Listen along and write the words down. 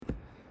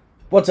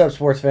What's up,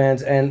 sports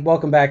fans, and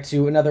welcome back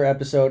to another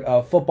episode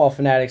of Football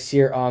Fanatics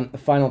here on the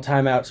Final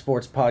Timeout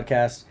Sports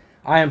Podcast.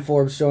 I am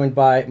Forbes, joined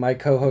by my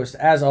co-host,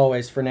 as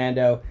always,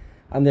 Fernando.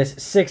 On this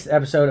sixth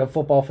episode of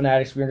Football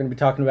Fanatics, we're going to be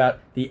talking about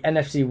the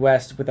NFC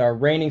West with our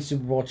reigning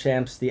Super Bowl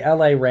champs, the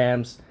LA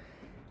Rams.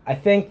 I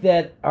think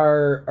that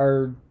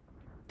our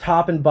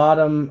top and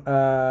bottom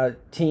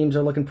teams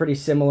are looking pretty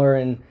similar,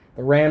 and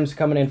the Rams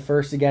coming in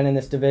first again in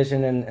this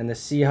division, and the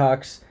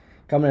Seahawks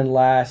coming in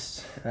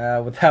last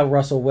without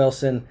Russell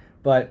Wilson.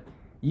 But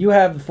you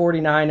have the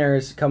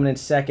 49ers coming in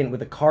second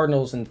with the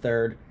Cardinals in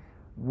third.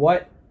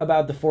 What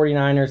about the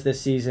 49ers this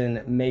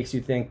season makes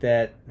you think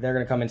that they're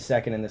going to come in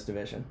second in this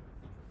division?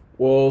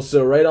 Well,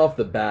 so right off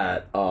the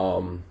bat,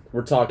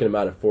 we're talking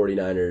about a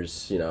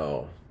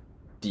 49ers,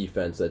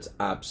 defense that's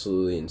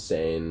absolutely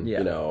insane.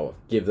 Yeah.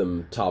 Give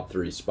them top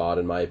 3 spot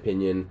in my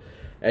opinion.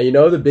 And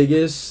the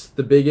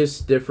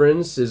biggest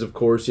difference is, of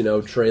course,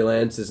 Trey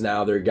Lance is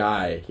now their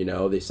guy.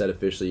 They said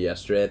officially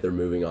yesterday that they're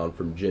moving on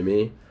from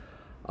Jimmy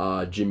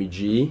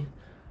G.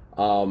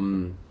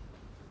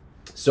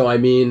 So I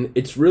mean,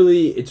 it's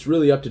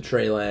really up to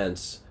Trey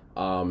Lance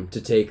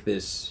to take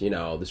this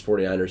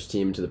 49ers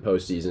team to the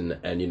postseason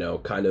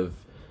and kind of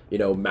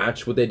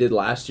match what they did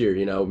last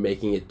year,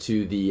 making it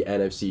to the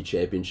NFC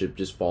Championship,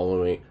 just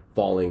falling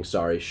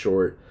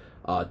short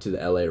to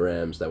the LA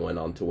Rams that went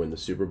on to win the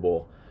Super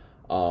Bowl.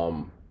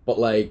 But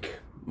like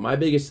my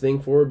biggest thing,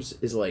 Forbes,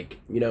 is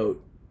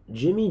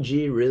Jimmy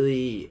G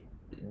really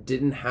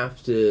didn't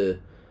have to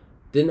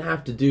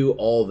do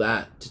all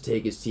that to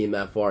take his team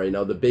that far.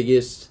 The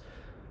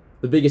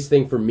biggest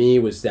thing for me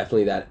was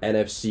definitely that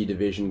NFC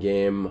division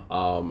game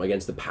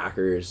against the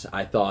Packers.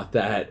 I thought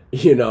that,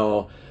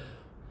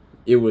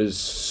 it was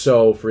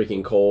so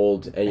freaking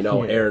cold, and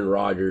Aaron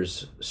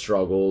Rodgers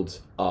struggled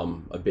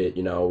a bit,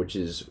 which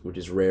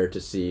is rare to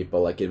see,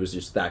 but it was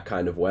just that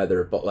kind of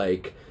weather. But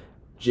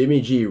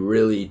Jimmy G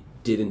really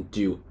didn't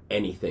do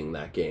anything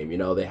that game.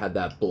 They had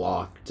that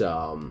blocked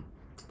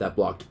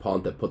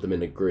punt that put them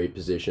in a great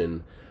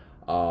position.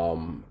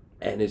 And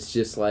it's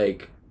just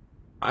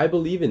I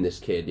believe in this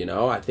kid,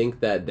 I think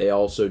that they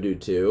also do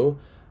too.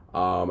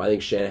 I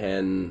think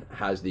Shanahan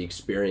has the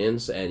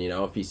experience, and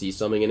if he sees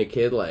something in a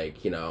kid,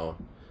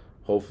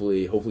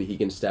 hopefully he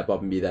can step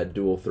up and be that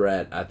dual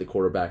threat at the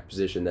quarterback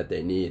position that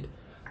they need.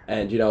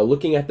 And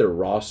looking at their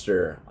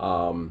roster,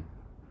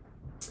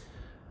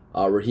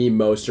 Raheem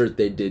Mostert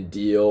they did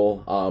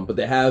deal, but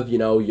they have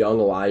young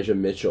Elijah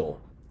Mitchell,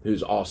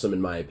 who's awesome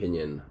in my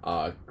opinion.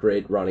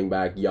 Great running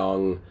back,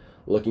 young,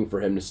 looking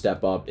for him to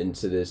step up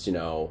into this,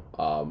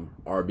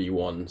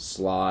 RB1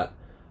 slot.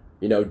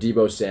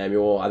 Deebo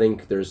Samuel, I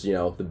think there's,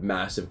 the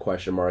massive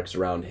question marks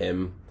around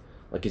him.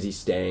 Is he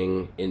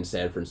staying in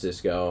San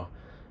Francisco?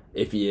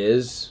 If he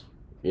is,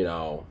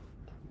 the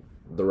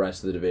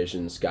rest of the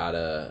division's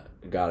gotta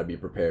be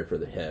prepared for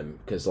him.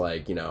 Because,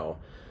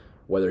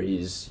 whether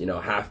he's,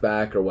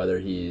 halfback or whether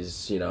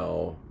he's,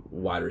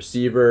 wide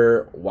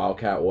receiver,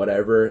 wildcat,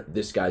 whatever,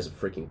 this guy's a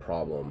freaking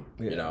problem,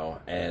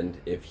 and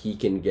if he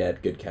can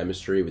get good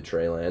chemistry with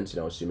Trey Lance,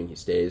 assuming he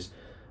stays,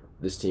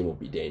 this team will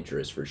be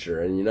dangerous for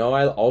sure. And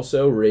I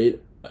also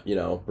rate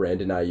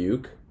Brandon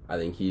Ayuk. I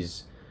think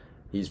he's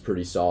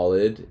pretty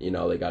solid.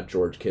 They got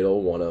George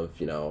Kittle, one of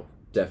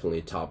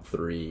definitely top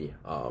 3,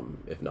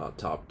 if not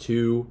top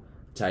 2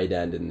 tight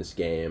end in this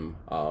game.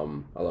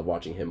 I love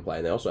watching him play.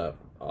 And they also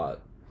have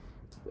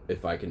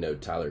if I can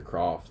note, Tyler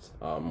Kroft.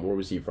 Where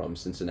was he from?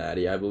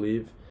 Cincinnati, I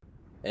believe.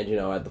 And,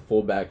 at the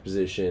fullback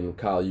position,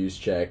 Kyle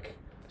Juszczyk.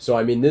 So,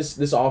 I mean,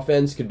 this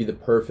offense could be the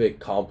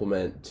perfect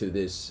complement to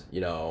this,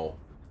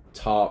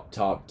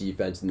 top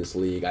defense in this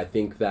league. I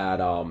think that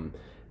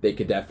they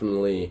could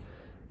definitely,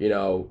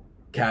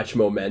 catch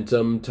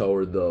momentum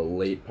toward the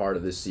late part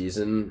of the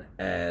season.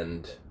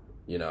 And,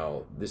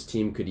 this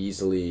team could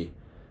easily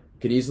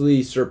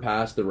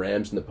surpass the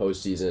Rams in the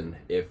postseason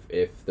if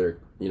they're,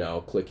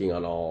 clicking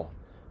on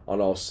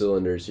all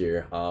cylinders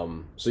here.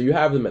 So you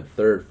have them at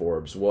third,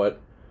 Forbes. What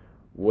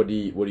do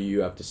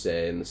you have to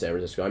say in the San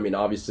Francisco? I mean,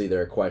 obviously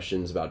there are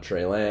questions about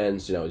Trey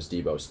Lance. Is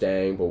Deebo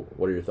staying? But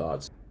what are your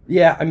thoughts?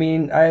 Yeah, I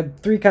mean, I have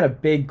 3 kind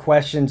of big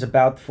questions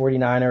about the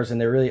 49ers, and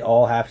they really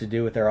all have to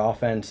do with their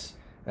offense.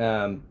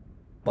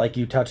 Like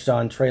you touched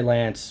on, Trey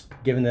Lance,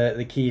 given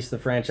the keys to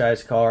the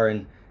franchise car,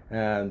 and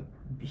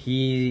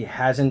he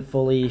hasn't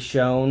fully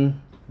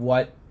shown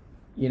what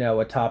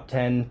a top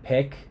 10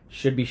 pick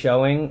should be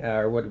showing,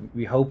 or what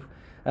we hope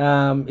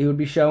he would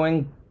be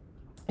showing.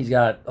 He's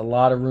got a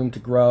lot of room to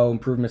grow,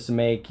 improvements to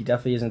make. He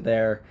definitely isn't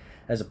there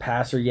as a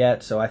passer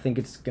yet, so I think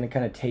it's going to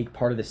kind of take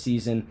part of the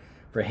season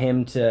for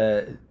him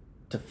to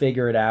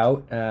figure it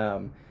out.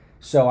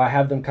 So I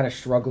have them kind of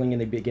struggling in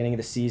the beginning of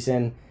the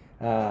season.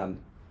 They have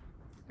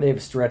a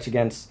stretch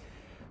against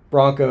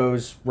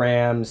Broncos,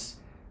 Rams,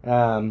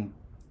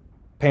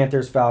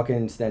 Panthers,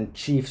 Falcons, then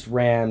Chiefs,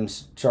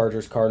 Rams,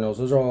 Chargers, Cardinals.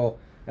 Those are all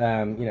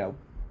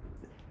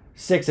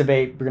 6 of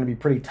 8 are going to be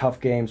pretty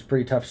tough games,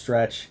 pretty tough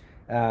stretch.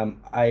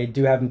 I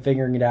do have them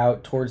figuring it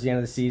out towards the end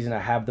of the season. I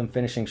have them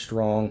finishing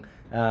strong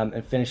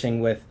and finishing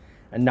with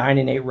a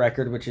 9-8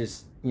 record, which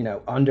is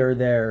under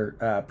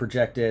their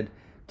projected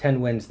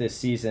 10 wins this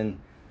season.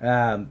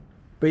 But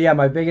yeah,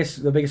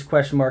 the biggest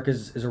question mark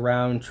is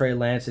around Trey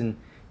Lance, and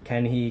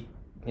can he,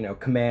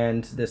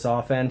 command this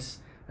offense?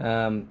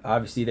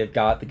 Obviously, they've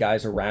got the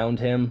guys around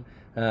him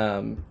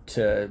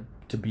to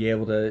be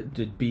able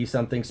to be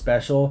something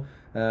special.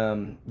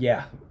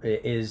 Yeah,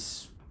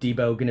 is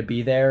Debo going to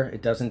be there?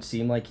 It doesn't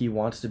seem like he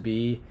wants to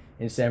be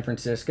in San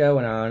Francisco,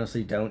 and I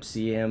honestly don't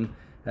see him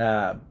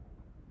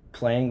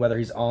playing, whether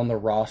he's on the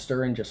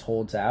roster and just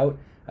holds out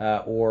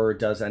or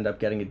does end up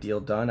getting a deal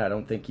done. I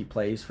don't think he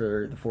plays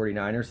for the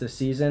 49ers this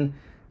season.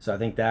 So I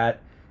think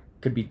that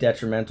could be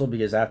detrimental,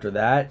 because after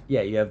that,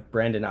 yeah, you have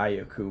Brandon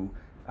Ayuk, who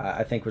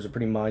I think was a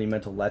pretty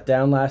monumental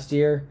letdown last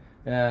year.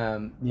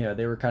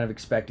 They were kind of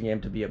expecting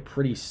him to be a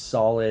pretty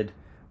solid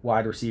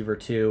wide receiver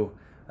too.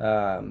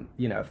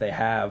 If they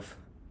have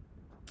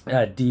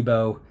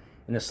Debo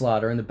in the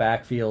slot or in the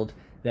backfield,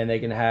 then they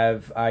can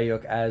have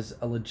Ayuk as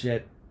a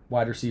legit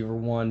wide receiver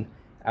one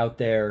out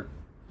there,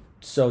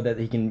 so that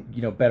he can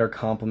better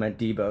complement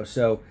Debo.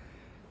 So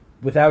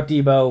without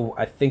Debo,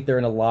 I think they're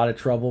in a lot of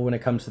trouble when it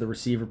comes to the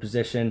receiver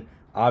position.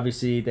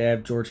 Obviously, they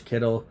have George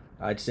Kittle.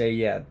 I'd say,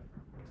 yeah,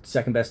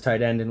 second best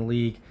tight end in the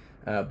league.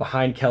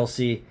 Behind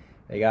Kelsey,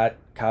 they got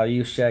Kyle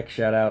Juszczyk,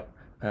 shout out,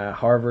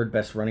 Harvard,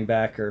 best running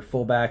back or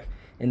fullback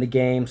in the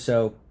game.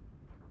 So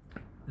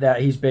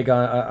that he's big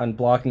on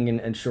blocking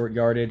and short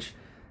yardage.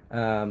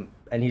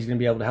 And he's going to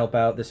be able to help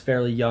out this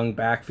fairly young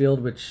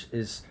backfield, which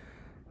is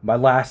my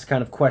last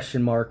kind of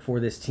question mark for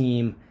this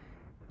team.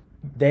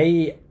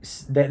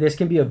 This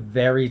can be a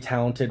very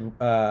talented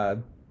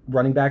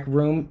running back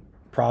room.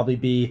 Probably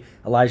be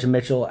Elijah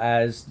Mitchell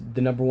as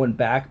the number one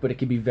back, but it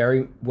could be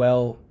very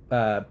well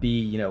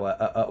be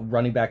a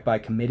running back by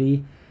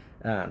committee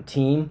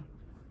team.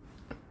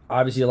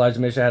 Obviously, Elijah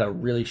Mitchell had a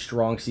really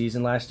strong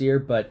season last year,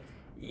 but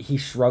he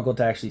struggled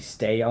to actually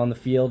stay on the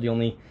field. He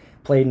only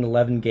played in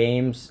 11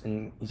 games,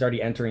 and he's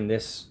already entering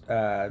this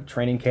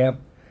training camp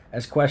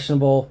as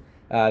questionable.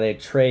 They had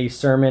Trey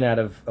Sermon out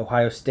of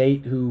Ohio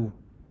State, who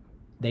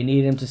they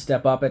needed him to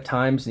step up at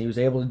times, and he was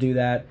able to do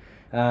that.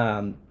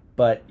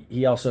 But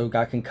he also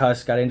got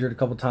concussed, got injured a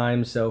couple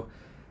times. So,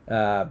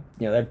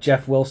 they have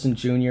Jeff Wilson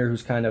Jr.,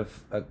 who's kind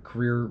of a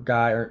career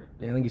guy, or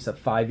I think he's a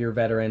 5-year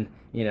veteran.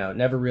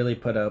 Never really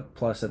put a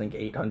plus, I think,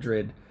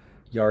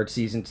 800-yard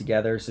season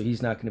together. So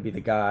he's not going to be the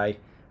guy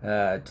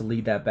to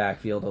lead that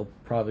backfield. He'll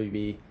probably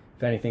be,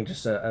 if anything,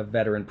 just a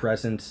veteran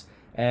presence.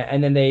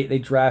 And then they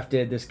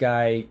drafted this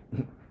guy,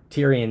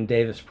 Tyrion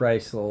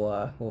Davis-Price,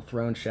 little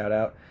throne shout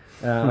out.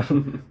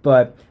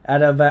 But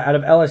out of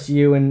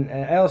LSU, and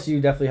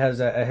LSU definitely has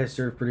a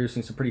history of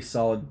producing some pretty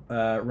solid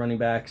running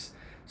backs,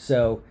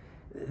 so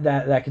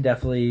that could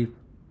definitely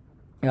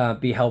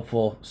be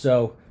helpful.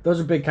 So those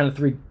are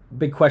three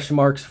big question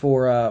marks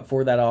for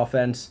that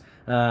offense.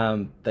 They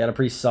got a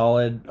pretty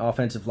solid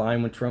offensive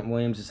line when Trent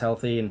Williams is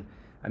healthy, and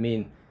I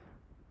mean,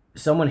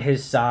 someone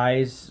his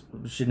size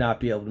should not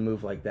be able to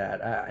move like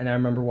that. And I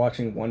remember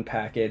watching one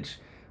package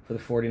for the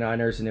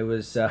 49ers, and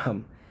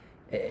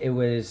it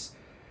was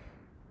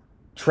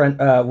Trent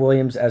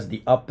Williams as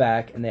the up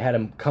back, and they had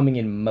him coming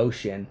in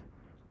motion.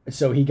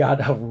 So he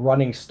got a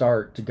running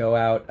start to go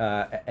out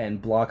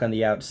and block on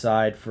the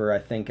outside for, I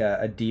think,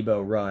 a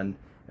Debo run.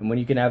 And when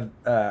you can have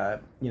a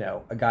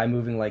guy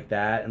moving like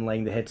that and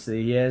laying the hits that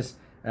he is,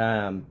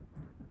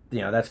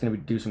 that's going to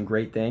do some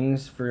great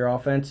things for your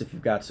offense if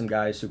you've got some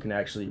guys who can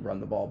actually run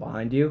the ball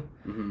behind you.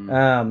 Mm-hmm.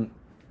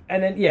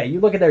 And then, you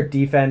look at their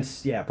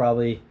defense,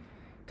 probably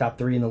top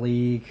 3 in the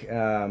league.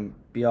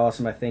 Be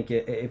awesome, I think,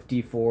 if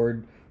D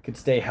Ford could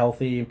stay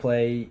healthy and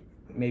play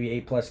maybe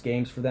 8+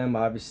 games for them.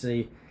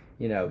 Obviously,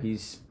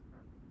 he's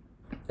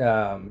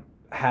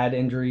had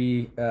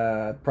injury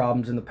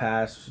problems in the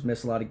past,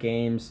 missed a lot of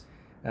games,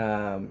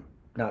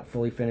 not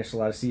fully finished a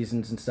lot of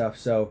seasons and stuff.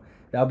 So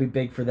that'll be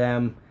big for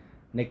them.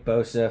 Nick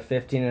Bosa,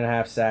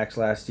 15.5 sacks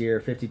last year,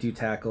 52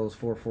 tackles,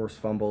 4 forced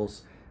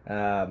fumbles.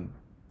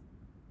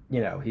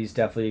 He's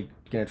definitely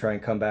going to try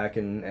and come back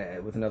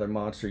and with another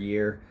monster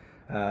year.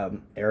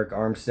 Eric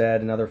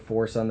Armstead, another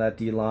force on that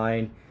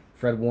D-line.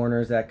 Fred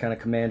Warner's that kind of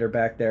commander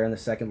back there in the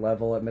second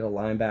level at middle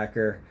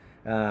linebacker.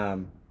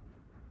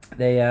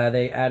 They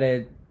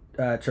added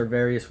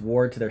Charvarius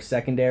Ward to their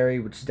secondary,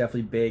 which is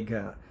definitely big.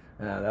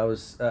 That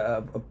was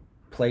a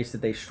place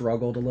that they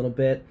struggled a little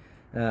bit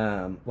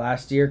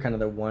last year, kind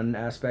of the one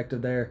aspect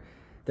of their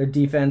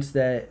defense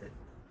that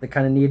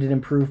kind of needed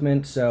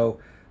improvement. So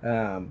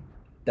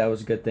that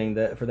was a good thing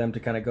for them to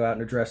kind of go out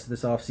and address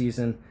this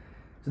offseason.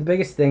 So the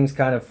biggest things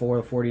kind of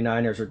for the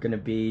 49ers are going to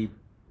be,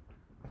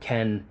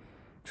 can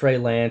Trey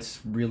Lance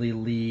really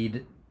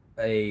lead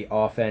a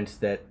offense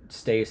that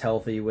stays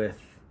healthy with,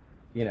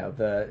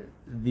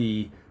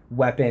 the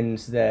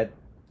weapons that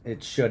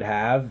it should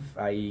have,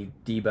 i.e.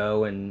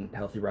 Debo and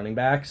healthy running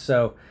backs.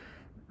 So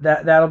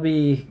that'll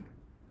be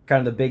kind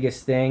of the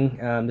biggest thing.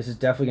 This is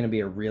definitely going to be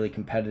a really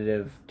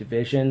competitive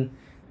division.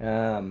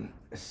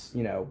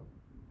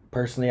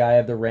 Personally, I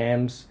have the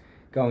Rams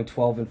going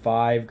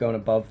 12-5, going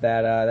above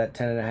that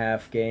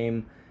 10.5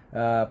 game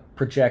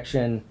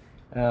projection.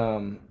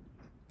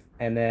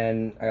 And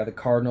then I got the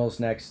Cardinals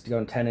next,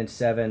 going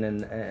 10-7,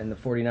 and the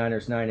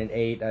 49ers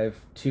 9-8. I have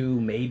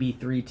 2, maybe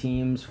 3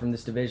 teams from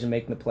this division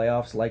making the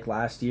playoffs like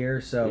last year.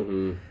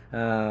 So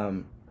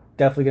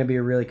definitely going to be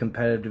a really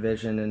competitive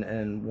division,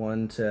 and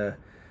one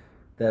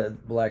that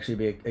will actually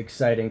be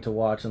exciting to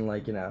watch,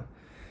 unlike,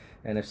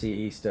 NFC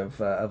East of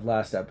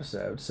last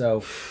episode.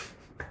 So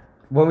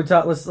when we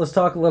talk, let's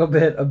talk a little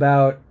bit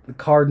about the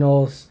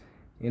Cardinals.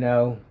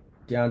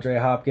 DeAndre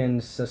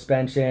Hopkins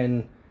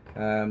suspension,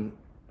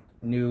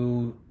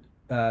 new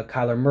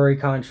Kyler Murray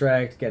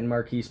contract, getting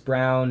Marquise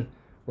Brown.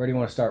 Where do you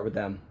want to start with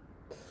them?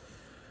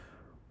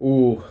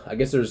 Ooh, I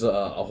guess there's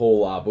a whole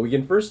lot, but we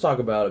can first talk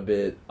about a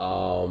bit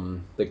the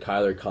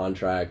Kyler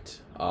contract,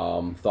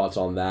 thoughts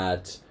on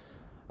that.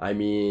 I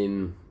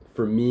mean,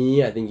 for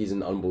me, I think he's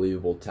an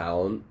unbelievable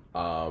talent,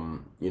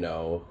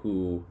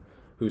 who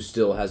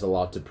still has a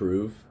lot to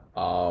prove,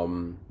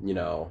 in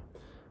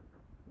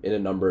a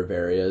number of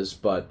areas.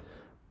 But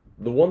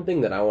the one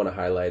thing that I want to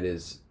highlight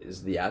is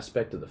the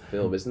aspect of the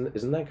film.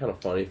 Isn't that kind of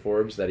funny,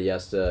 Forbes, that he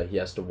has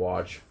to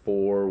watch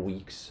 4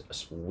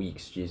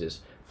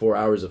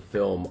 hours of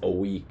film a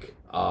week,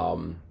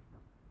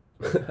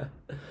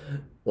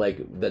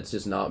 like that's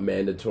just not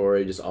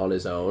mandatory, just on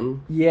his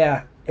own.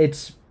 Yeah,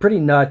 it's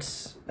pretty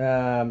nuts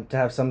to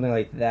have something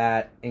like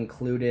that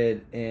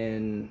included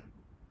in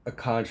a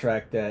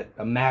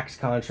max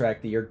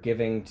contract that you're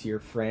giving to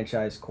your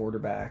franchise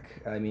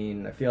quarterback. I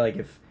mean, I feel like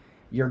if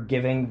you're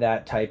giving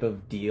that type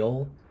of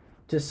deal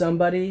to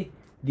somebody,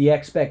 the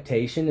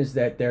expectation is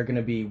that they're going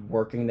to be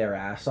working their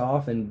ass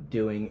off and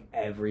doing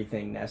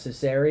everything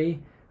necessary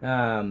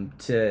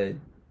to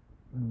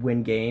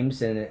win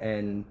games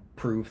and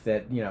prove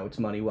that it's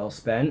money well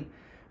spent.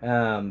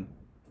 And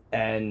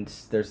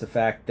there's the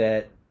fact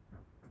that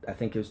I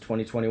think it was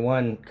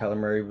 2021. Kyler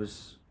Murray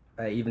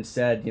even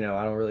said,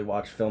 I don't really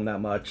watch film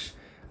that much.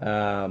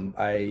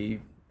 I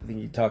think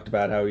he talked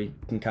about how he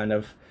can kind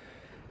of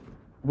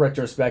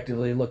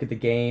retrospectively look at the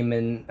game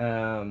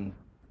and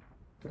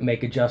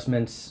make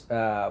adjustments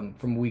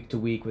from week to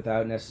week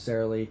without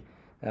necessarily,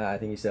 I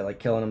think he said, like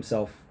killing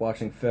himself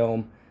watching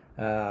film,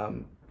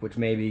 which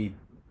maybe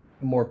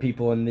more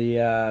people in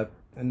the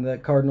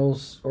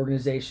Cardinals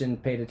organization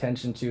paid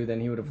attention to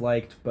than he would have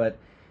liked. But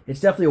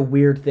it's definitely a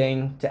weird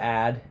thing to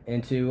add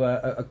into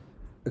a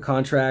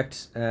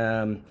contract.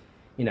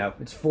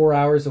 It's 4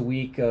 hours a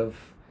week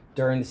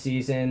during the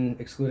season,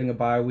 excluding a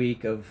bye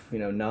week of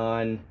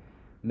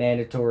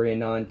non-mandatory and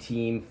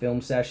non-team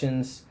film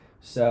sessions.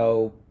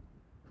 So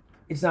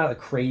it's not a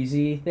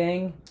crazy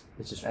thing.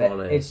 It's just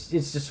funny. It's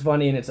just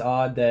funny, and it's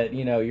odd that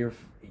your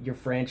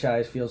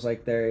franchise feels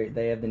like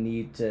they have the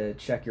need to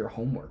check your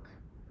homework.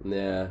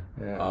 Yeah.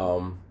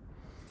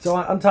 So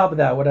on top of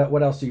that,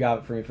 what else do you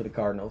got for me for the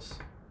Cardinals?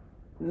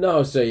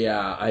 No, so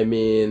yeah, I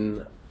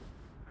mean,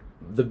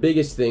 the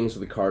biggest things for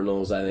the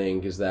Cardinals, I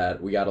think, is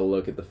that we got to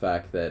look at the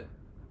fact that,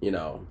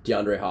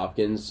 DeAndre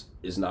Hopkins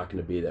is not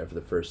going to be there for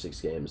the first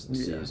 6 games of the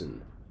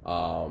season.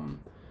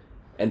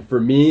 And for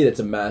me, that's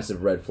a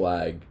massive red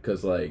flag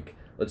because,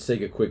 let's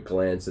take a quick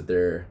glance at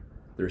their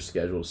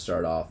schedule to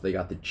start off. They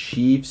got the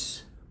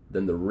Chiefs,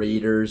 then the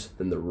Raiders,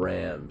 then the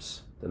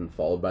Rams, then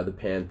followed by the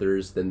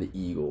Panthers, then the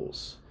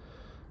Eagles,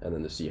 and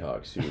then the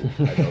Seahawks,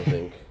 who I don't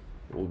think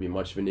will be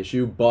much of an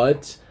issue.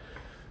 But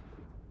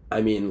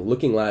I mean,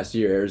 looking last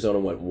year, Arizona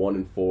went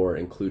 1-4,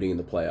 including in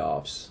the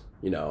playoffs.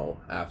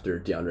 After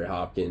DeAndre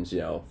Hopkins,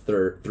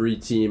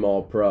 3-team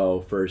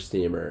All-Pro first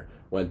teamer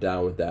went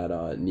down with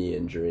that knee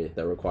injury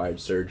that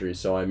required surgery.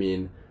 So I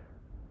mean,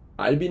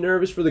 I'd be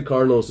nervous for the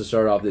Cardinals to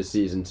start off this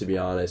season, to be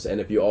honest. And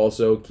if you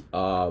also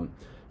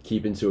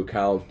keep into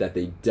account that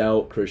they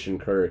dealt Christian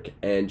Kirk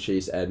and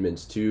Chase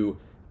Edmonds, 2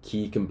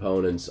 key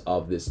components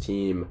of this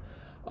team.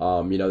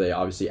 They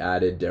obviously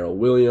added Darrell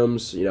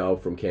Williams,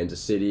 from Kansas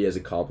City as a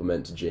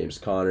complement to James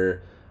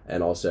Conner,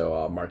 and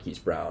also Marquise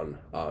Brown,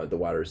 the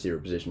wide receiver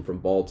position from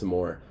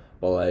Baltimore.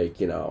 But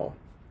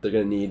they're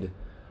gonna need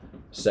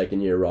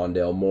second-year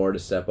Rondale Moore to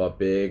step up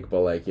big.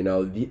 But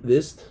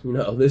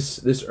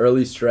this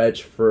early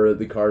stretch for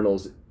the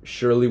Cardinals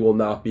surely will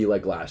not be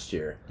like last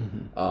year,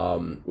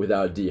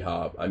 without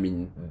D-Hop. I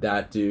mean,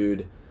 that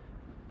dude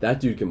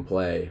can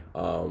play.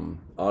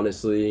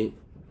 Honestly,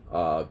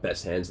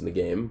 best hands in the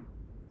game.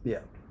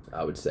 Yeah,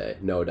 I would say,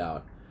 no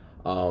doubt.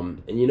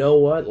 And you know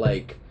what?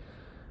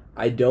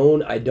 I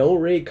don't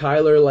rate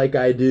Kyler like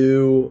I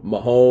do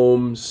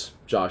Mahomes,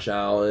 Josh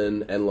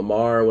Allen, and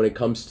Lamar when it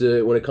comes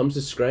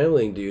to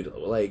scrambling, dude.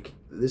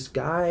 This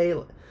guy,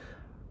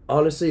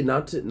 honestly,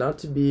 not to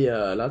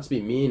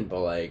be mean,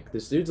 but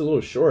this dude's a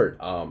little short.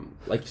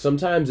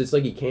 Sometimes it's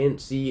like he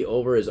can't see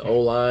over his O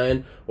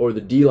line or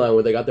the D line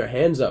where they got their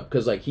hands up,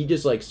 because he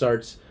just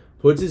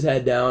puts his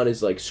head down,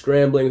 is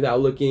scrambling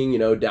without looking,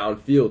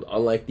 downfield,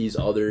 unlike these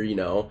other,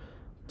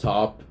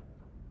 top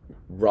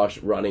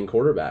running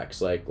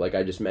quarterbacks like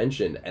I just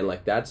mentioned. And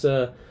that's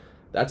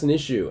an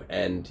issue,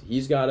 and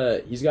he's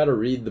gotta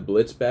read the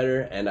blitz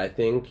better. And I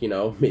think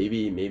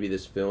maybe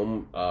this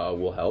film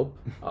will help,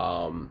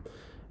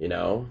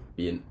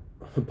 be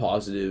a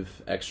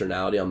positive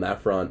externality on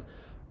that front.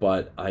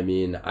 But I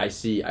mean, I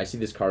see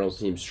this Cardinals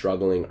team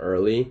struggling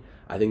early.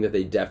 I think that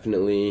they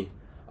definitely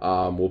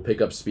will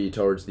pick up speed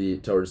towards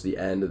the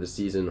end of the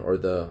season, or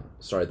the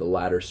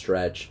latter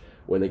stretch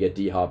when they get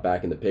D Hop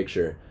back in the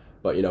picture.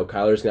 But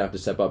Kyler's gonna have to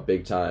step up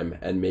big time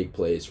and make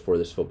plays for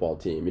this football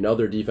team.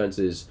 Their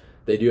defenses,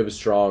 they do have a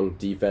strong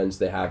defense.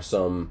 They have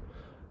some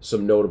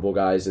notable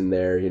guys in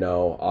there.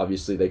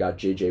 Obviously they got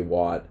J.J.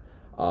 Watt,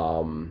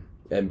 and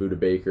Buda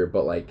Baker,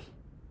 but like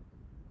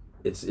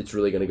it's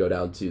really gonna go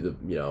down to the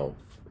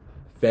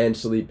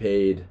fancily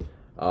paid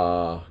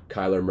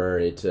Kyler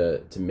Murray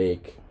to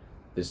make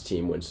this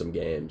team win some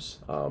games.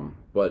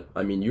 But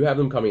I mean, you have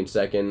them coming in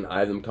second. I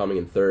have them coming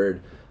in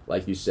third.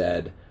 Like you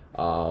said,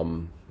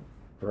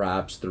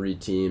 perhaps 3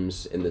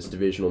 teams in this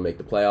division will make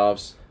the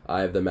playoffs.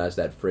 I have them as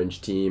that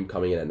fringe team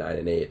coming in at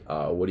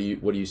 9-8.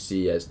 What do you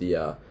see as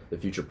the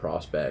future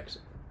prospects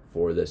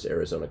for this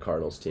Arizona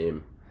Cardinals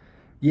team?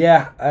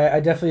 Yeah,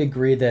 I definitely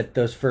agree that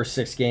those first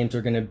 6 games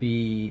are going to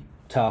be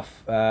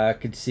tough. I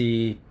could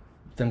see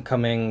them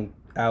coming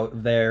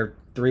out there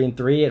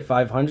 3-3 at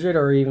 500,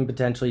 or even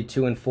potentially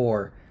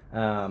 2-4.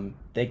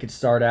 They could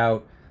start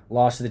out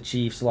lost to the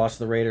Chiefs, lost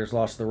to the Raiders,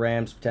 lost to the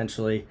Rams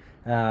potentially.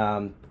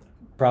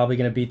 Probably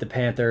going to beat the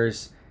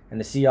Panthers and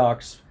the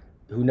Seahawks.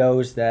 Who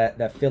knows,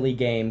 that Philly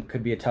game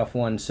could be a tough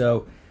one.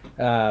 So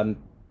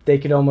they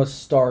could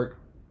almost start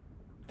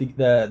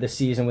the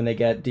season when they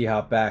get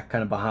D-Hop back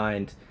kind of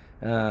behind.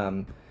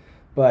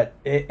 But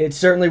it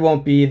certainly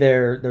won't be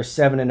their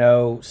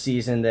 7-0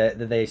 season that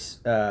they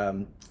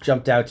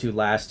jumped out to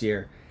last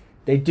year.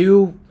 They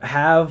do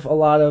have a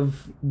lot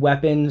of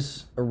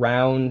weapons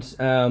around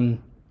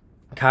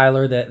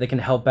Kyler that can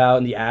help out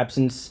in the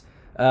absence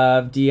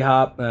of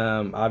D-Hop.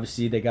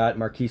 Obviously, they got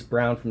Marquise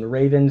Brown from the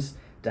Ravens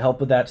to help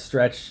with that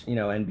stretch,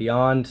 and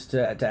beyond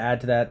to add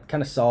to that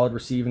kind of solid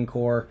receiving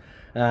core.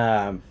 They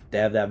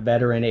have that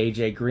veteran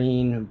A.J.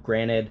 Green, who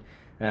granted,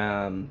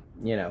 isn't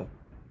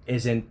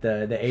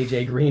the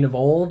A.J. Green of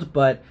old,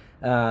 but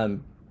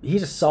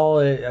he's a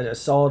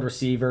solid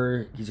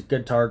receiver. He's a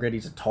good target.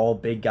 He's a tall,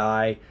 big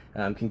guy.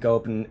 Can go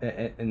up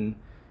and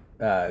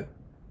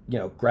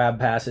grab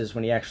passes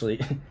when he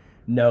actually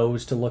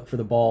knows to look for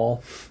the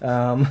ball.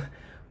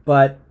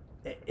 But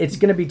it's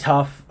going to be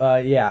tough.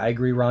 Yeah, I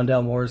agree.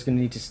 Rondell Moore is going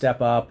to need to step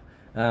up.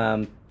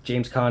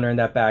 James Conner in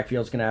that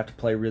backfield is going to have to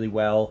play really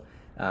well.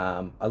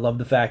 I love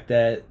the fact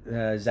that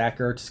Zach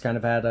Ertz has kind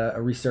of had a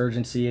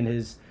resurgency in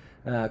his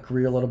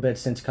career a little bit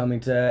since coming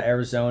to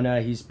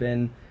Arizona. He's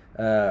been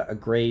a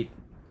great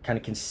kind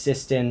of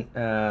consistent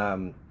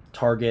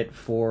target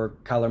for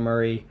Kyler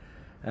Murray.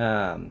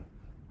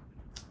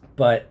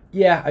 But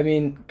yeah, I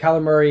mean,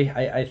 Kyler Murray,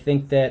 I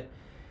think that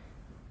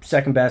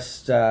second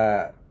best,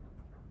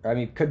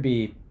 could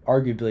be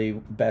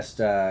arguably best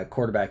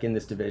quarterback in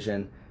this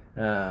division,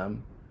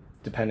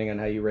 depending on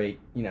how you rate,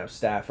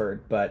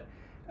 Stafford. But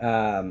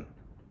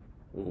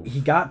he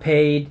got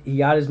paid, he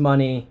got his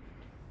money.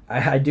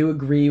 I do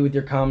agree with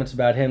your comments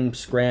about him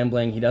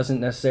scrambling. He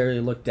doesn't necessarily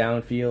look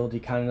downfield. He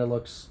kind of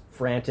looks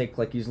frantic,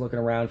 like he's looking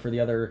around for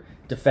the other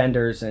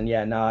defenders, and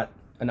yeah, not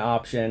an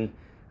option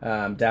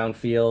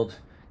downfield.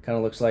 Kind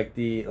of looks like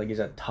he's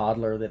a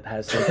toddler that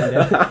has something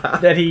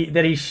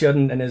that he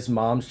shouldn't, and his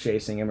mom's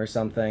chasing him or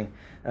something.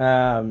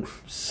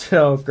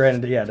 So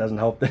granted, yeah, it doesn't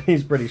help that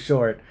he's pretty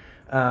short.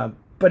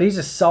 But he's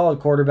a solid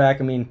quarterback.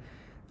 I mean,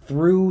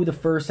 through the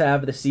first half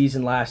of the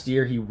season last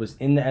year, he was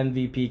in the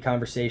MVP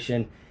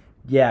conversation.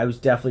 Yeah, it was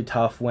definitely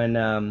tough when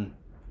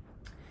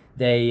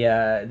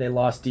they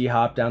lost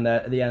D-Hop down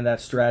at the end of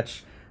that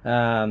stretch.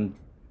 I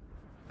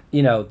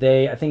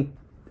think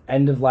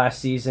end of last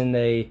season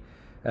they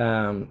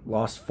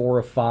lost 4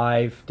 of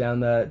 5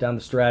 down the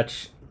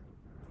stretch,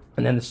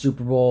 and then the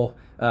Super Bowl.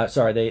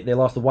 They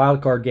lost the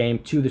wild card game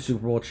to the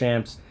Super Bowl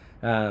champs,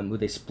 who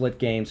they split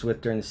games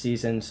with during the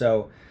season.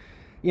 So,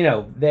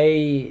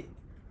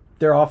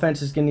 their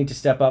offense is going to need to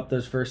step up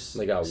those first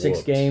 6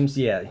 whooped. games.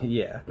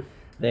 Yeah.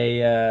 They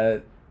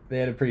had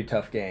a pretty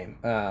tough game.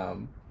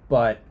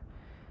 But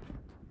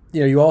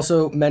you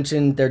also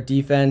mentioned their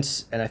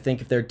defense, and I think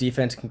if their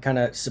defense can kind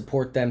of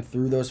support them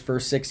through those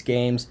first 6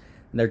 games,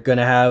 they're going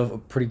to have a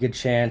pretty good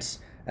chance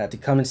to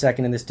come in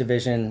second in this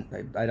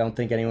division. I don't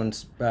think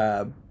anyone's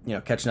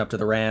catching up to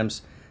the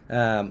Rams.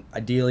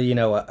 Ideally,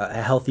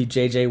 a healthy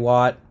J.J.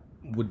 Watt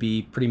would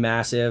be pretty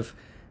massive.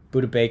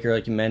 Buda Baker,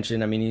 like you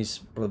mentioned, I mean, he's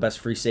one of the best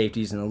free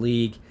safeties in the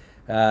league.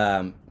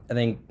 I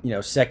think,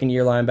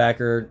 second-year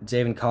linebacker,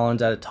 Zaven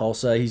Collins out of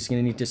Tulsa, he's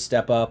going to need to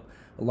step up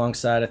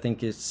alongside, I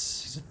think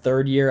it's his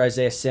third-year,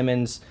 Isaiah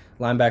Simmons,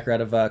 linebacker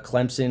out of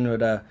Clemson,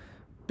 with a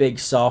big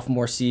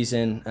sophomore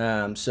season.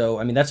 So,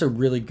 I mean, that's a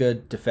really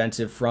good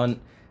defensive front.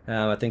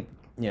 I think,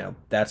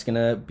 that's going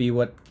to be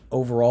what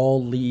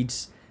overall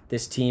leads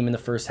this team in the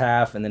first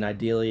half, and then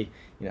ideally,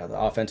 the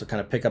offense will kind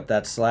of pick up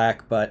that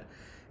slack. But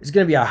it's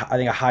going to be, I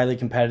think, a highly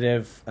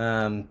competitive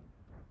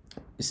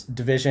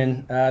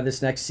division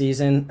this next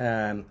season,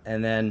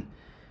 and then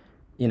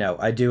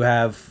I do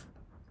have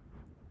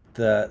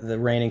the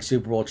reigning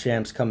Super Bowl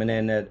champs coming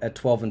in at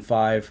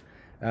 12-5,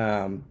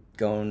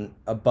 going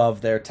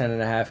above their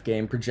 10.5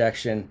 game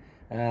projection.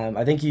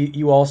 I think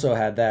you also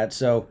had that.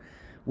 So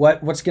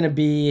what's going to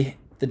be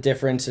the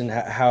difference, and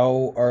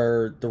how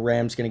are the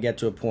Rams going to get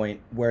to a point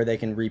where they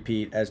can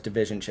repeat as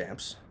division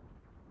champs?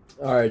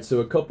 All right, so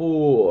a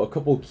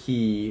couple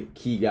key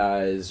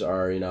guys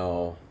are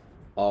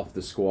off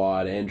the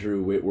squad.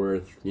 Andrew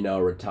Whitworth,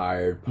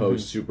 retired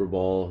post Super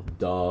Bowl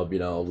dub.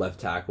 Left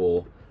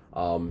tackle,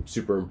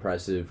 super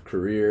impressive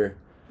career.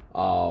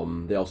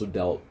 They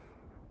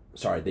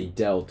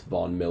dealt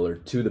Von Miller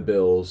to the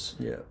Bills.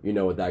 Yeah. You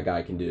know what that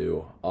guy can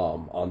do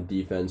on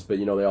defense. But,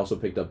 they also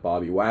picked up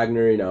Bobby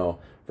Wagner,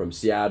 from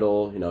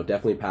Seattle,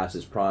 definitely past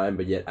his prime,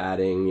 but yet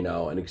adding,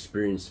 an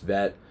experienced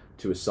vet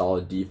to a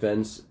solid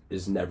defense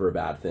is never a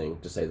bad thing,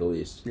 to say the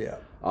least. Yeah.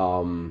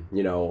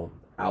 Allen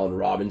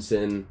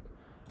Robinson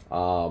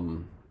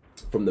from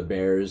the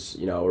Bears,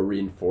 a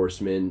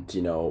reinforcement,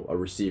 a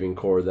receiving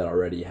core that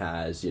already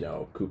has,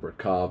 Cooper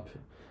Kupp.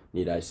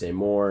 Need I say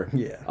more?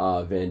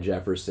 Yeah. Van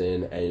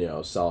Jefferson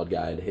and solid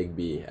guy in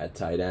Higbee at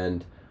tight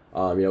end.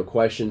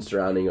 Questions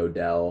surrounding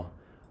Odell,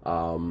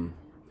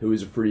 who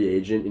is a free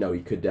agent. He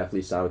could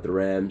definitely sign with the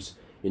Rams.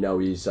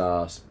 He's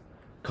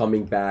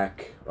coming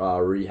back,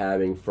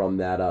 rehabbing from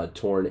that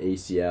torn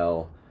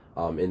ACL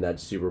in that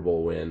Super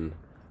Bowl win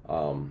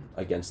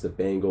against the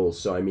Bengals.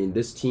 So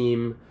this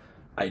team,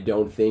 I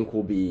don't think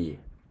will be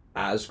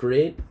as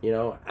great,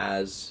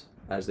 as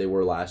they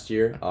were last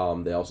year.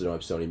 They also don't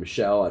have Sony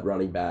Michel at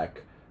running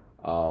back.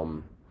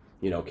 Cam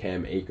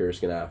Akers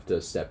going to have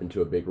to step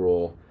into a big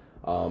role.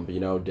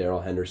 But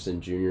Darrell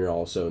Henderson Jr.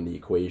 also in the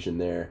equation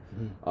there.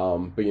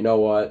 But you know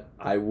what?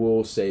 I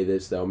will say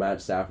this though: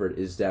 Matt Stafford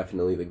is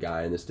definitely the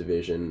guy in this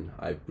division.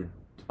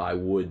 I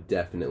would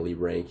definitely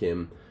rank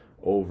him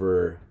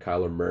over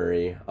Kyler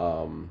Murray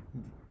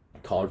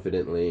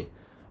confidently.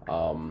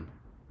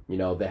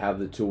 They have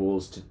the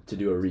tools to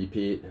do a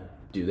repeat.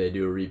 Do they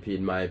do a repeat?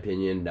 In my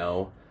opinion,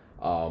 no.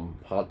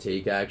 Hot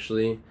take,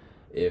 actually.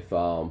 If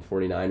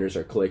 49ers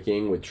are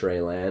clicking with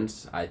Trey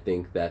Lance, I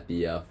think that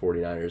the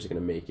 49ers are going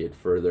to make it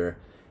further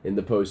in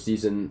the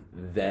postseason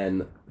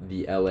than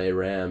the LA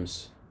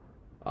Rams.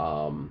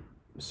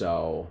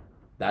 So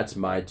that's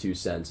my 2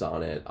 cents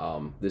on it.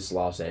 This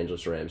Los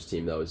Angeles Rams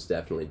team, though, is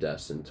definitely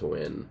destined to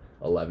win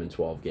 11,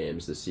 12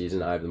 games this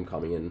season. I have them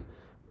coming in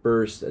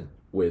first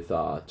with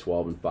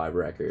 12-5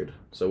 record.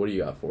 So what do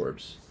you got,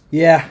 Forbes?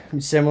 Yeah,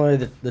 similar,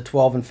 the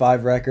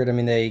 12-5 record.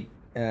 They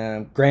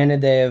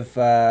granted they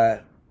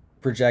have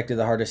projected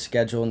the hardest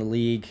schedule in the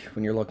league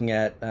when you're looking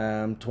at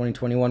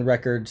 2021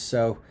 records.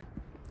 So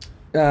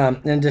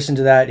in addition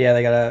to that,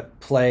 they got to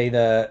play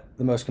the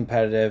most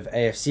competitive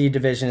AFC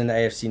division in the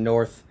AFC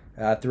North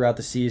throughout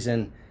the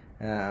season,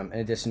 in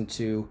addition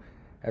to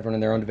everyone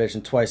in their own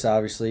division twice,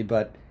 obviously.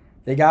 But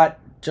they got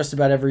just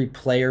about every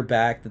player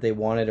back that they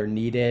wanted or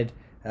needed.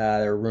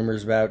 There were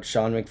rumors about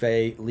Sean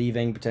McVay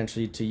leaving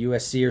potentially to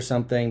USC or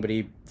something, but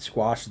he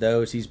squashed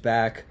those. He's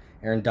back.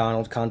 Aaron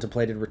Donald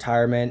contemplated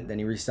retirement, then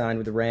he re-signed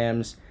with the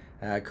Rams.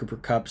 Cooper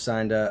Kupp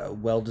signed a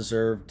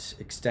well-deserved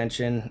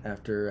extension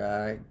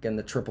after getting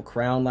the Triple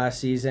Crown last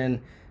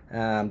season.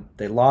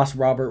 They lost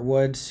Robert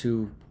Woods,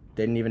 who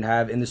they didn't even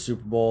have in the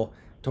Super Bowl,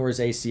 tore his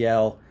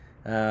ACL.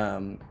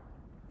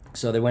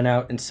 So they went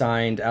out and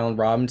signed Allen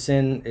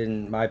Robinson,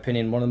 in my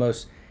opinion, one of the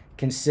most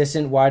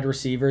consistent wide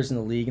receivers in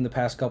the league in the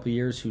past couple of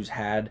years, who's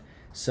had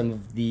some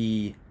of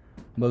the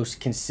most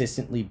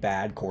consistently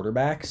bad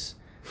quarterbacks.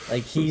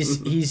 Like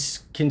he's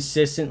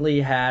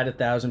consistently had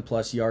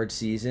 1,000+ yard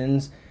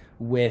seasons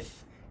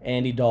with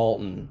Andy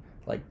Dalton,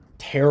 like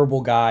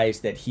terrible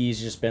guys that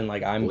he's just been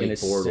like, I'm Blake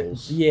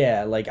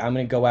Bortles. like I'm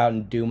gonna go out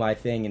and do my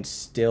thing and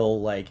still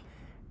like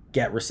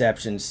get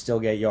receptions, still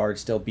get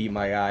yards, still beat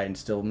my guy, and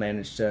still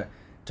manage to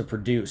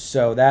produce.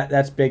 So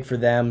that's big for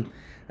them.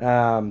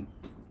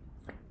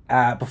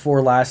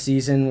 Before last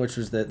season, which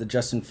was the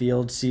Justin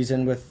Fields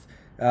season with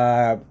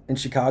in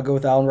Chicago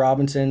with Allen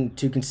Robinson,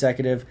 2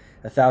 consecutive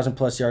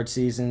 1,000+ yard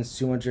seasons,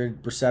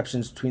 200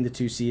 receptions between the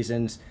 2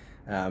 seasons.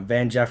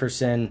 Van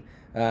Jefferson,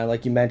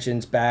 like you mentioned,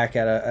 is back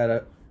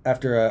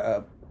after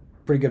a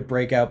pretty good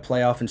breakout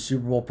playoff and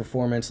Super Bowl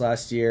performance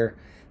last year.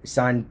 They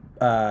signed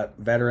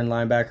veteran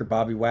linebacker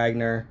Bobby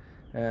Wagner,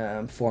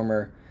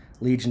 former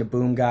Legion of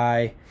Boom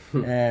guy,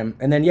 and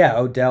then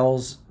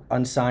Odell's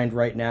unsigned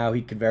right now.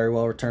 He could very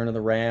well return to the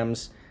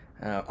Rams.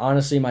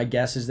 Honestly, my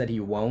guess is that he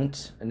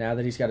won't. And now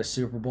that he's got a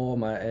Super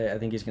Bowl, I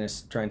think he's going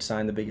to try and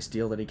sign the biggest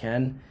deal that he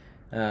can.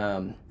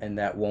 And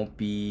that won't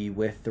be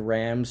with the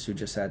Rams, who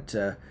just had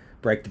to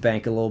break the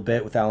bank a little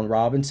bit with Allen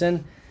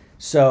Robinson.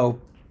 So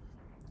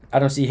I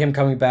don't see him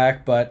coming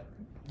back, but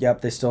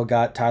they still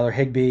got Tyler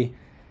Higbee.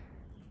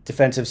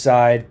 Defensive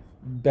side,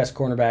 best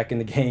cornerback in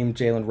the game,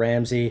 Jalen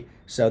Ramsey.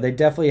 So they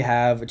definitely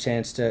have a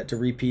chance to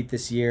repeat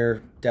this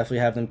year. Definitely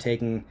have them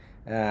taking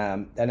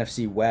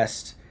NFC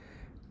West.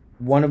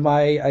 One of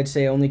my, I'd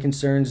say, only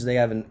concerns, they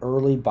have an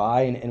early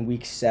bye in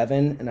Week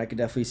 7, and I could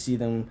definitely see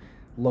them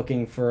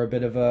looking for a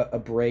bit of a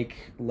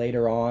break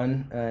later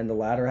on in the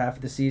latter half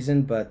of the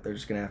season, but they're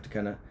just going to have to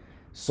kind of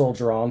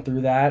soldier on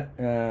through that.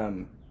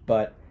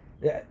 But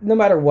no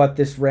matter what,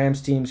 this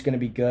Rams team's going to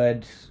be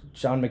good.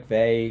 Sean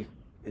McVay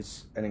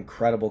is an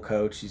incredible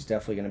coach. He's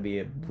definitely going to be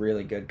a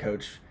really good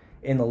coach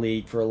in the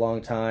league for a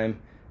long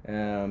time.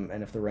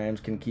 And if the Rams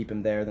can keep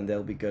him there, then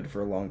they'll be good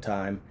for a long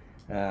time.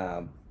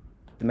 The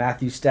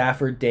Matthew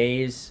Stafford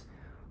days,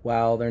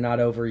 while they're not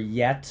over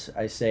yet,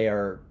 I say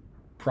are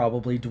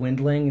probably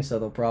dwindling. So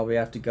they'll probably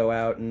have to go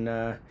out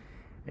and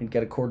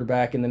get a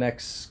quarterback in the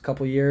next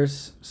couple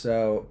years.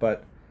 So,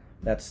 but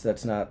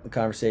that's not the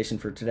conversation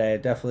for today.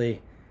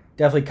 Definitely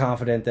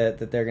confident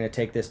that they're going to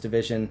take this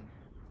division,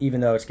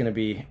 even though it's going to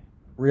be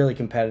really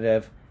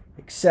competitive,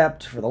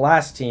 except for the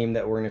last team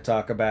that we're going to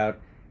talk about,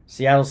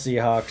 Seattle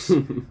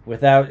Seahawks.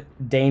 Without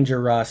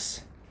Danger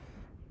Russ,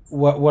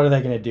 what are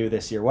they going to do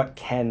this year? What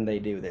can they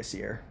do this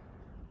year?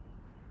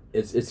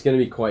 It's going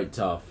to be quite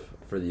tough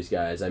for these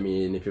guys. I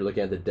mean, if you're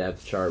looking at the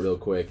depth chart real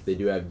quick, they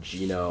do have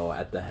Geno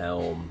at the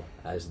helm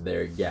as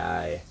their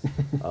guy,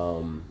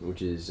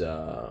 which is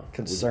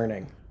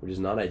concerning. Which is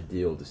not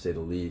ideal to say the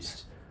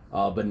least.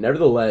 But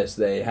nevertheless,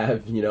 they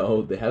have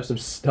some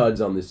studs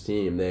on this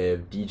team. They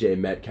have DJ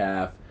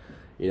Metcalf.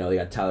 They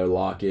got Tyler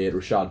Lockett,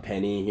 Rashad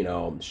Penny.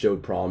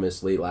 Showed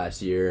promise late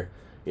last year.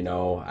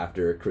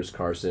 After Chris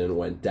Carson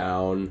went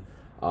down,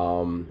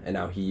 and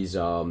now he's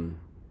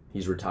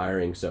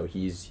retiring, so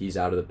he's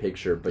out of the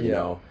picture. But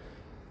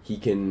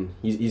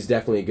he's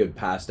definitely a good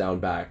pass down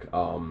back.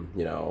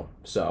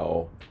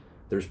 So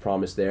there's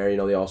promise there.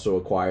 They also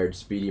acquired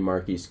speedy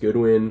Marquise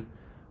Goodwin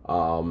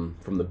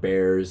from the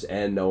Bears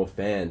and Noah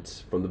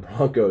Fant from the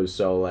Broncos.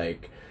 So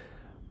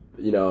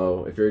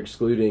if you're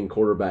excluding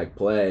quarterback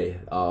play,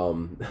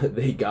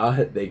 they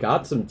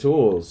got some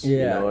tools. Yeah.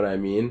 You know what I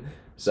mean?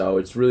 So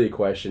it's really a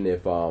question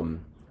if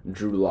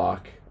Drew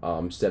Lock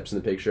steps in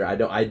the picture. I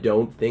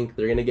don't think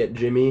they're gonna get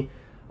Jimmy,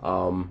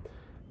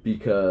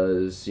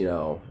 because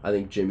I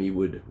think Jimmy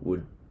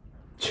would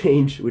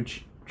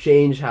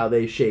change how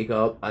they shake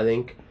up. I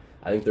think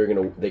they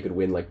could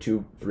win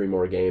 2-3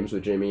 more games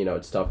with Jimmy.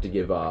 It's tough to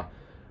give a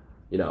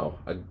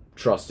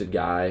trusted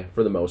guy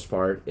for the most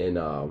part in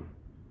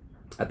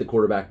at the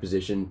quarterback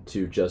position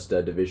to just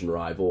a division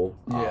rival.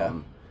 Yeah.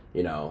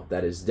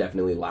 That is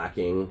definitely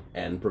lacking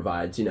and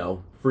provides,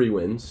 free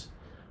wins,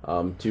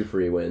 2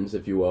 free wins,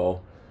 if you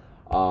will.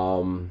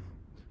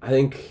 I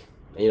think,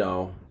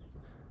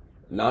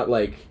 not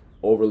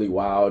overly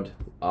wowed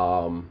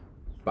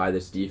by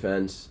this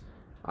defense.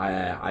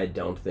 I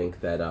don't think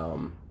that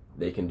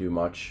they can do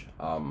much.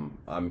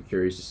 I'm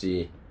curious to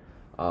see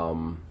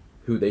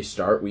who they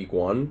start week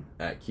 1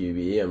 at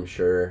QB. I'm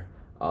sure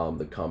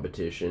the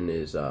competition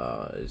is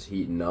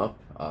heating up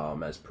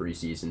as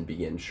preseason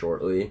begins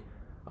shortly.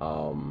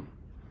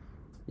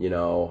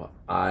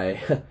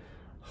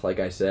 Like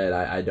I said,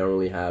 I don't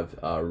really have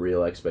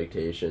real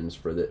expectations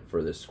for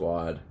this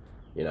squad.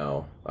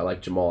 I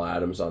like Jamal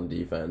Adams on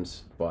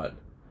defense, but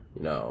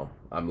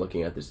I'm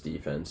looking at this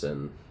defense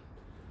and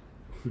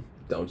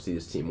don't see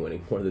this team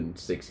winning more than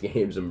 6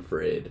 games, I'm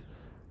afraid.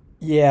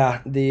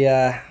 Yeah,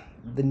 the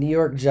New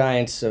York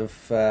Giants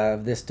of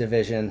this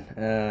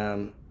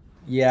division.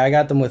 I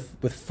got them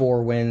with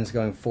 4 wins,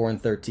 going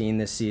 4-13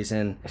 this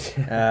season.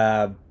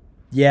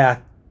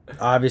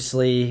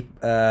 Obviously,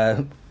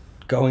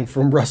 going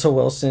from Russell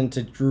Wilson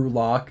to Drew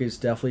Lock is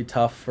definitely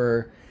tough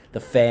for the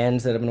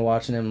fans that have been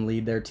watching him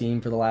lead their team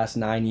for the last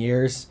 9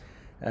 years.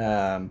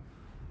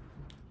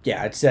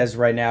 It says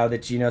right now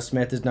that Geno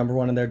Smith is number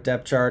 1 in their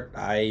depth chart.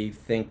 I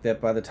think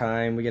that by the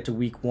time we get to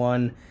week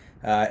 1,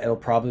 it'll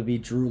probably be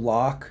Drew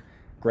Lock.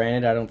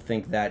 Granted, I don't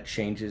think that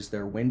changes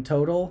their win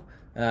total,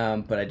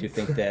 but I do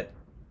think that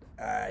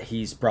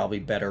he's probably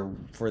better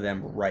for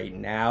them right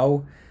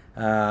now.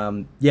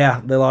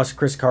 They lost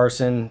Chris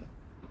Carson,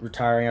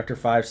 retiring after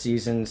 5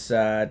 seasons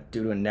due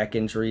to a neck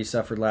injury he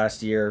suffered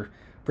last year.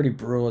 Pretty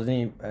brutal.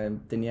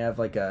 Didn't he have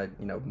a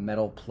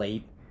metal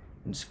plate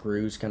and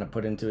screws kind of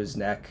put into his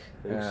neck?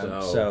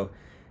 So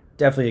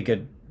definitely a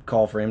good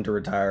call for him to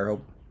retire.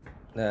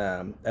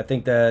 I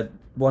think the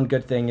one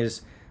good thing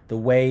is the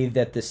way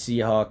that the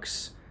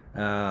Seahawks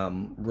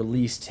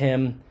released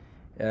him.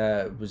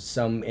 Was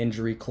some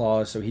injury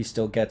clause, so he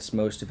still gets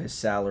most of his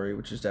salary,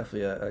 which is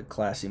definitely a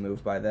classy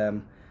move by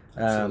them.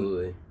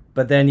 Absolutely.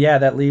 But then,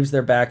 that leaves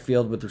their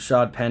backfield with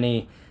Rashad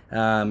Penny,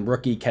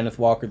 rookie Kenneth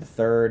Walker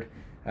III.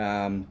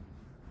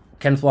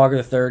 Kenneth Walker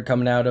III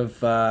coming out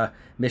of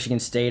Michigan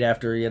State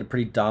after he had a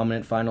pretty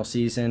dominant final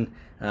season.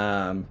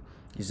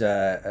 He's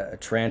a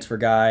transfer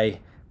guy,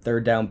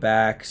 third down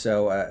back,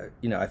 so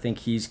I think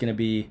he's going to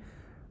be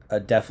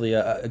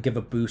definitely give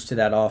a boost to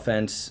that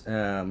offense.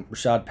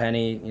 Rashad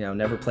Penny,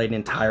 never played an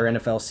entire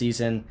NFL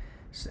season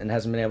and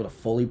hasn't been able to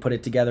fully put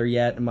it together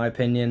yet, in my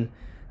opinion.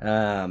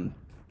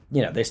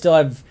 They still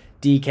have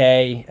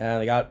DK.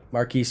 They got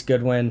Marquise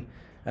Goodwin.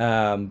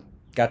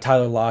 Got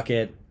Tyler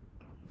Lockett.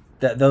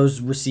 Those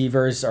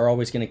receivers are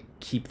always going to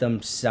keep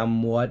them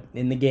somewhat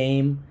in the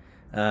game.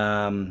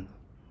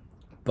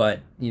 But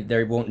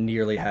they won't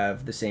nearly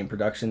have the same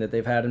production that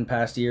they've had in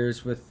past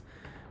years with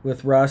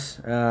Russ.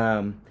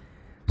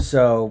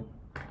 So,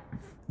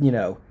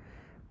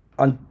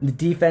 on the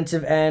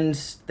defensive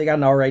end, they got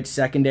an all right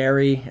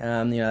secondary.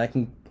 That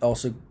can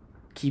also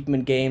keep them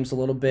in games a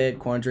little bit.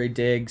 Quandre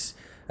Diggs,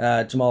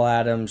 Jamal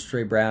Adams,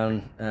 Trey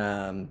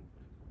Brown.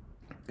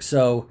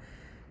 So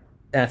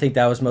and I think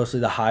that was mostly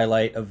the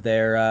highlight of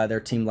their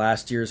team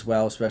last year as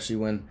well, especially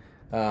when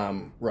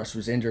Russ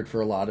was injured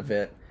for a lot of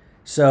it.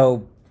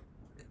 So,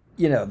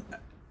 you know,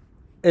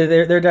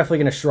 they're definitely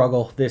going to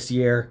struggle this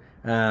year.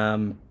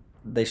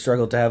 They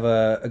struggled to have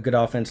a good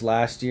offense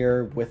last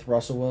year with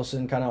Russell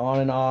Wilson kind of on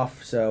and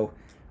off. So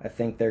I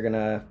think they're going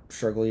to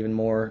struggle even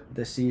more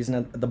this season.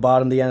 At the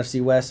bottom of the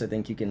NFC West, I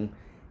think you can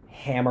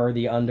hammer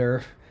the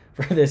under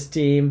for this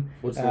team.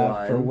 What's the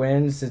line? For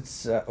wins?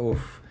 It's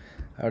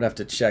I would have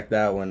to check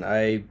that one.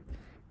 I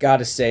got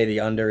to say the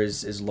under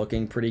is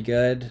looking pretty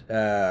good.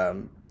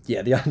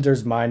 Yeah, the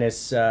under's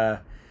minus one,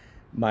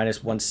 the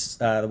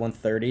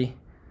 130.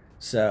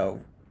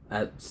 So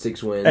at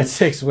 6 wins. At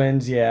 6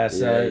 wins, yeah.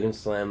 So yeah, you can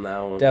slam that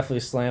one. Definitely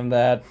slam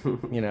that.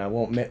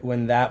 Won't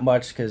win that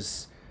much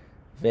because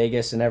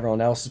Vegas and everyone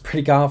else is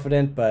pretty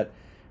confident, but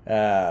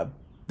they're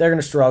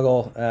gonna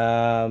struggle.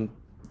 I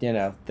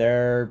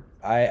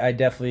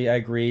definitely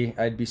agree.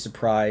 I'd be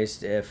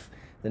surprised if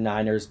the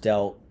Niners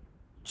dealt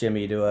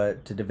Jimmy to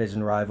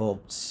division rival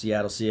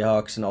Seattle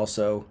Seahawks, and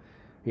also,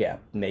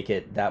 make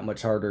it that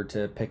much harder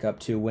to pick up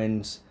 2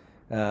 wins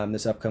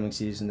this upcoming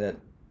season. That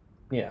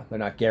they're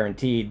not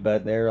guaranteed,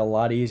 but they're a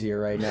lot easier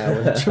right now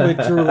with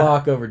Drew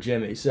Lock over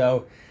Jimmy.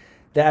 So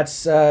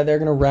that's they're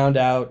going to round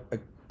out a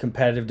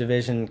competitive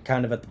division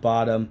kind of at the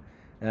bottom.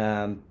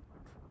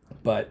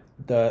 But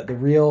the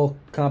real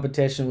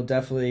competition will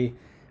definitely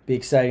be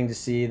exciting to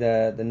see.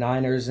 The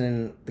Niners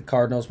and the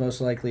Cardinals most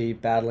likely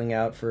battling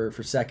out for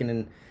second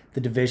in the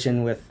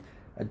division, with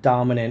a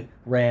dominant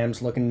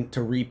Rams looking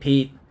to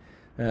repeat.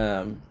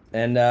 And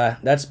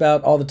that's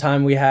about all the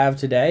time we have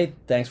today.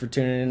 Thanks for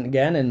tuning in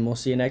again, and we'll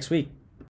see you next week.